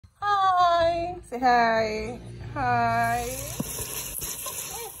Hi. Say hi. Hi.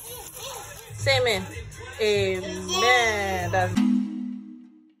 Say amen. Amen.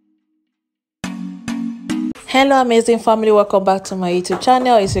 Hello amazing family, welcome back to my YouTube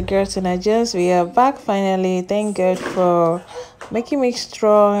channel. It's your girl Tina Jones. We are back finally. Thank God for making me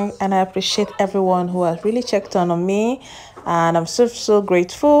strong, and I appreciate everyone who has really checked on me, and I'm so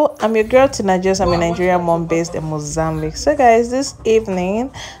grateful. I'm your girl Tina Jones. I'm a Nigerian mom based in Mozambique. So guys, this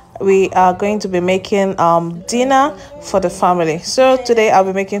evening we are going to be making dinner for the family. So today I'll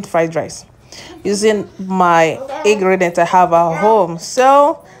be making fried rice using my ingredients I have at home.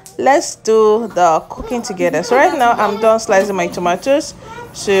 So let's do the cooking together. So right now I'm done slicing my tomatoes.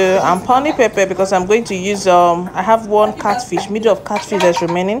 So I'm pounding pepper because I'm going to use I have one catfish, middle of catfish that's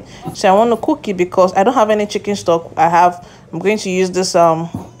remaining. So I want to cook it because I don't have any chicken stock. I'm going to use this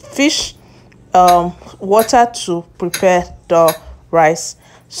fish water to prepare the rice.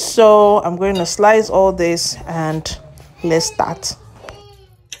 So I'm going to slice all this and let's start.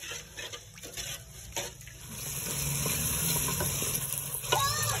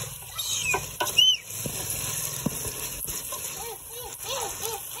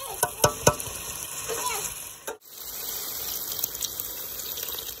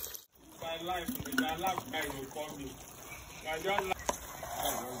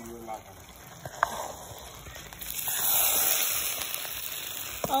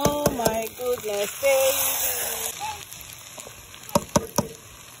 Oh my goodness, baby.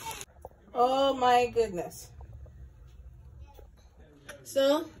 Oh my goodness.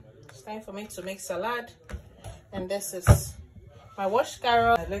 So it's time for me to make salad, and this is my washed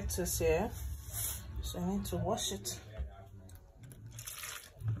carrot. I like to here, so I need to wash it.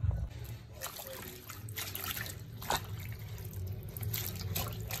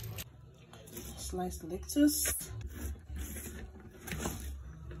 Sliced lettuce.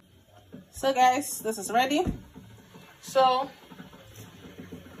 So guys, this is ready. So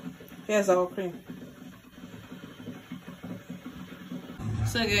here's our cream.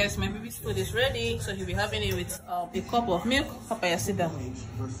 So guys, my baby's food is ready. So he'll be having it with a cup of milk. Papa, sit down.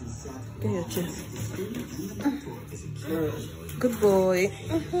 Get your chair. Good boy.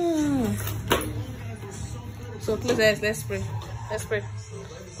 So close your eyes. Let's pray. Let's pray.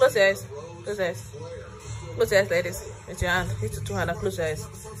 Close your eyes. Close your eyes. Close your eyes like this. With your hand. Hit the two hands and close your eyes.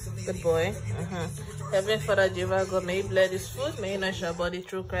 Good boy. Heavenly Father, Jehovah God, may you bless this food. May you nourish our body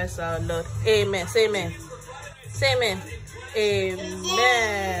through Christ our Lord. Amen. Say amen. Say amen.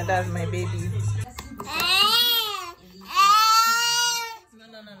 Amen. That's my baby.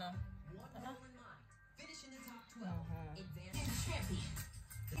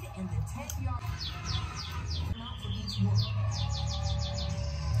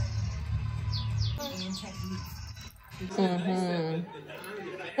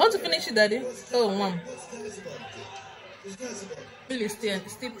 Want to finish it, Daddy? Oh, Mom. Really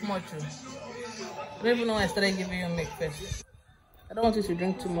steep much. I don't even know why I started giving you milk first. I don't want you to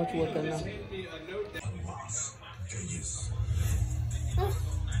drink too much water now.